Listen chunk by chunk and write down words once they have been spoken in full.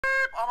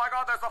Oh my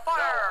god, there's a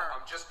fire! No,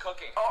 I'm just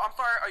cooking. Oh, I'm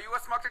sorry, are you a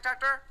smoke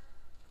detector?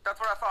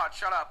 That's what I thought,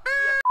 shut up.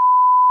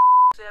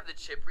 They have the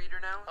chip reader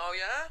now? Oh,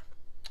 yeah?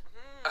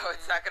 Oh,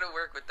 it's not gonna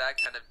work with that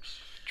kind of...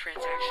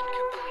 Transaction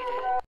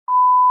completed.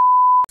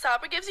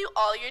 Sopper gives you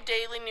all your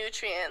daily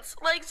nutrients,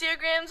 like 0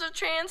 grams of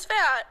trans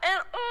fat,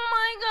 and oh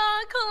my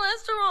god,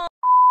 cholesterol.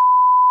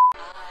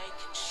 I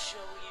can show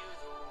you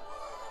the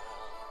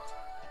world,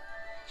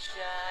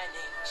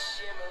 shining,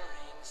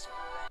 shimmering,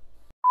 spread.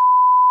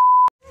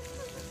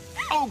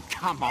 Oh,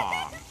 come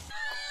on.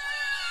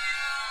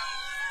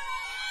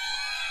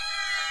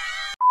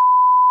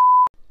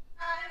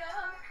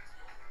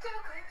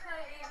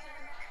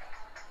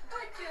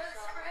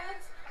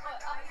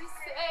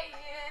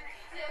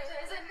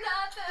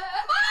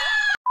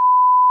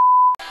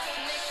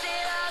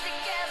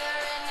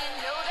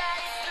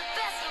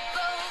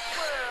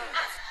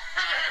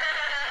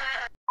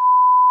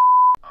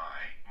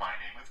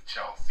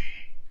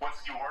 Chelsea,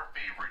 what's your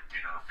favorite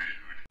dinner food?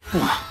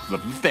 The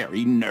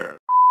very nerve.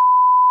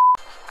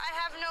 I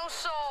have no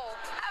soul.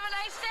 Have a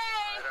nice day.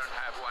 I don't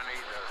have one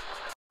either.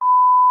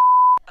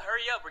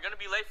 Hurry up, we're gonna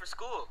be late for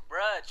school.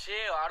 Bruh,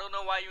 chill. I don't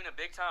know why you in a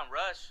big time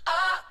rush.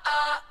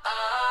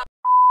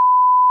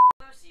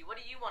 Lucy, what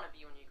do you want to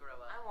be when you grow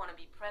up? I want to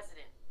be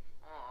president.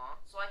 Aw.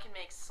 So I can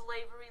make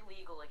slavery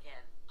legal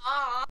again.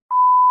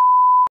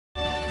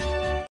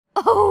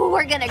 Oh,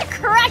 we're gonna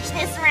crush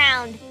this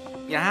round!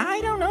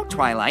 I don't know,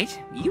 Twilight.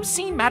 You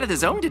seem out of the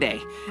zone today.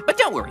 But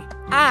don't worry,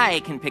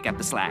 I can pick up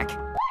the slack. When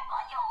will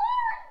you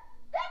learn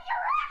that your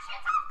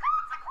actions have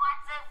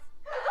consequences?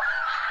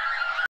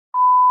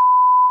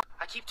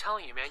 I keep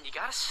telling you, man, you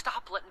gotta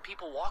stop letting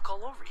people walk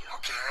all over you.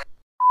 Okay.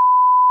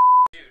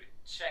 Dude,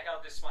 check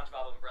out this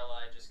SpongeBob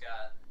umbrella I just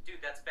got. Dude,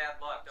 that's bad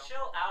luck.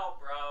 Chill out,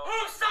 bro.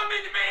 Who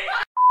summoned me?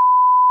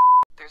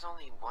 There's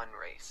only one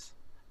race.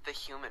 The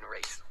human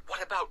race.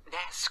 What about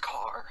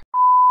NASCAR?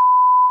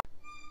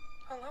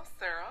 Hello,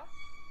 Sarah.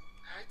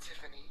 Hi,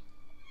 Tiffany.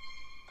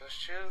 Those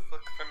shoes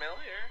look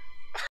familiar.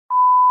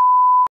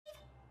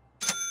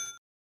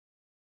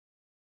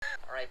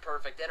 Alright,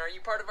 perfect. And are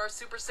you part of our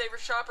Super Saver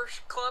Shoppers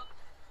Club?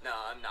 No,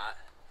 I'm not.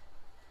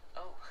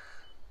 Oh.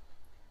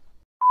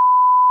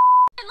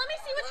 And let me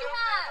see what you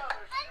have!